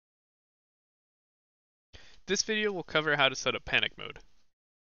This video will cover how to set up panic mode.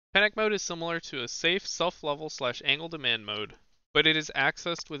 Panic mode is similar to a safe self-level/angle demand mode, but it is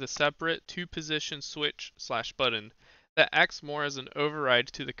accessed with a separate two-position switch/button that acts more as an override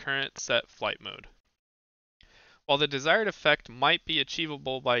to the current set flight mode. While the desired effect might be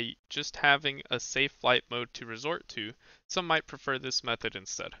achievable by just having a safe flight mode to resort to, some might prefer this method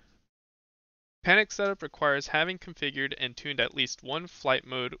instead. Panic setup requires having configured and tuned at least one flight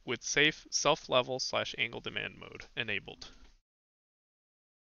mode with safe self-level/angle demand mode enabled.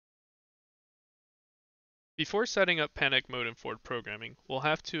 Before setting up panic mode in forward programming, we'll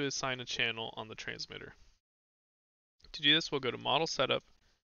have to assign a channel on the transmitter. To do this, we'll go to Model Setup,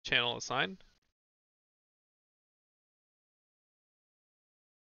 Channel Assign.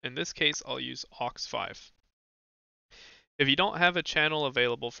 In this case, I'll use AUX5. If you don't have a channel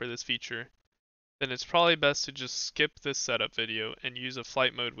available for this feature, then it's probably best to just skip this setup video and use a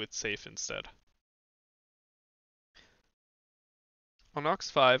flight mode with safe instead. On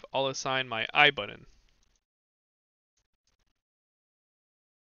AUX5, I'll assign my I button.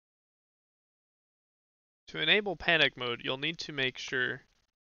 To enable panic mode, you'll need to make sure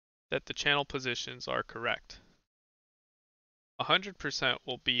that the channel positions are correct. 100%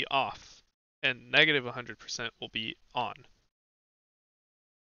 will be off, and negative 100% will be on.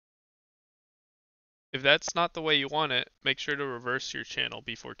 If that's not the way you want it, make sure to reverse your channel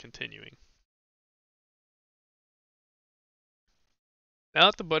before continuing. Now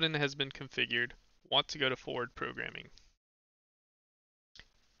that the button has been configured, want to go to forward programming.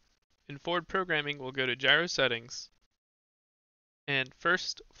 In forward programming, we'll go to Gyro Settings, and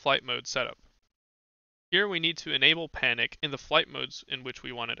first, Flight Mode Setup. Here we need to enable panic in the flight modes in which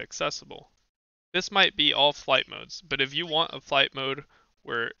we want it accessible. This might be all flight modes, but if you want a flight mode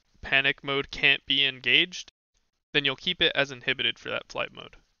where panic mode can't be engaged, then you'll keep it as inhibited for that flight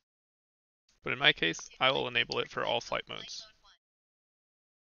mode. But in my case, I will enable it for all flight modes.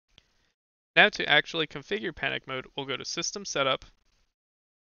 Now to actually configure panic mode, we'll go to System Setup,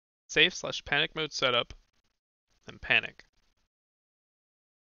 Safe/Panic Mode Setup, and Panic.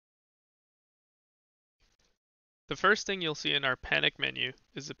 The first thing you'll see in our panic menu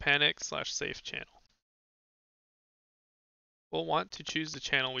is the panic/safe channel. We'll want to choose the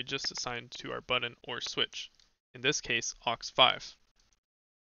channel we just assigned to our button or switch, in this case AUX5.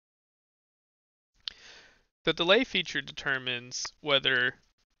 The delay feature determines whether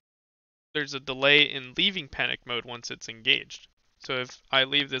there's a delay in leaving panic mode once it's engaged. So if I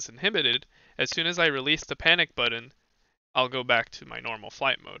leave this inhibited, as soon as I release the panic button, I'll go back to my normal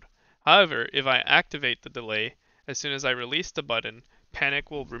flight mode. However, if I activate the delay, as soon as I release the button,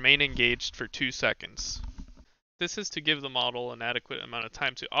 panic will remain engaged for 2 seconds. This is to give the model an adequate amount of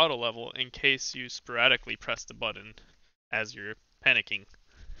time to auto level in case you sporadically press the button as you're panicking.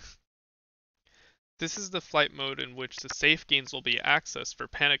 This is the flight mode in which the safe gains will be accessed for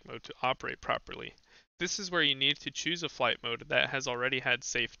panic mode to operate properly. This is where you need to choose a flight mode that has already had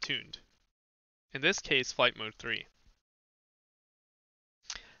safe tuned. In this case, flight mode 3.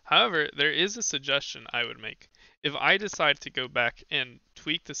 However, there is a suggestion I would make. If I decide to go back and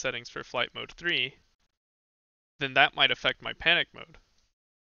tweak the settings for flight mode 3, then that might affect my panic mode.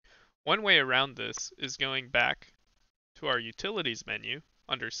 One way around this is going back to our Utilities menu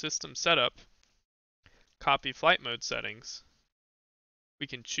under System Setup, copy flight mode settings. We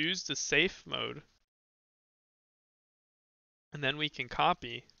can choose the safe mode, and then we can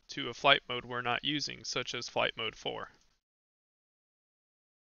copy to a flight mode we're not using, such as flight mode 4.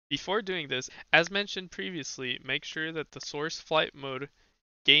 Before doing this, as mentioned previously, make sure that the source flight mode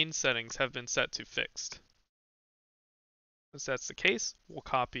gain settings have been set to fixed. Once that's the case, we'll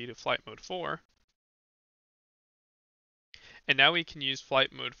copy to flight mode 4. And now we can use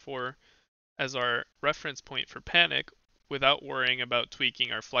flight mode 4 as our reference point for panic without worrying about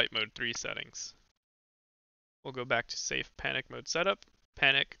tweaking our flight mode 3 settings. We'll go back to Safe Panic Mode Setup,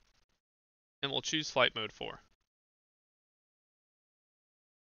 Panic, and we'll choose flight mode 4.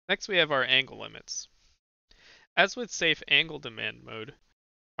 Next we have our angle limits. As with Safe Angle Demand Mode,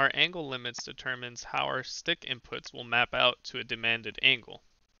 our angle limits determines how our stick inputs will map out to a demanded angle.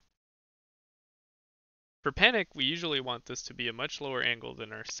 For panic, we usually want this to be a much lower angle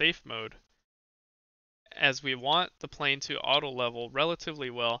than our safe mode, as we want the plane to auto level relatively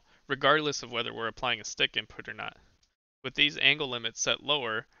well regardless of whether we're applying a stick input or not. With these angle limits set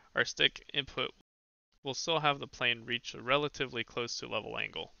lower, our stick input will still have the plane reach a relatively close to level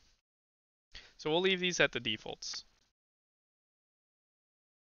angle. So we'll leave these at the defaults.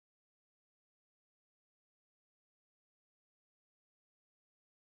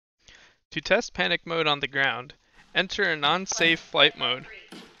 To test panic mode on the ground, enter a non-safe flight mode,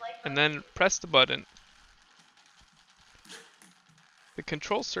 and then press the button. The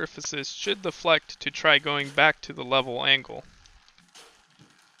control surfaces should deflect to try going back to the level angle.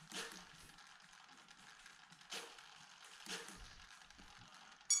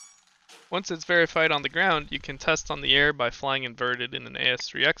 Once it's verified on the ground, you can test on the air by flying inverted in an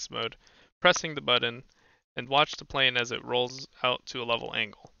AS3X mode, pressing the button, and watch the plane as it rolls out to a level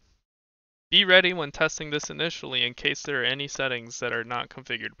angle. Be ready when testing this initially in case there are any settings that are not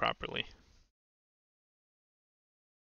configured properly.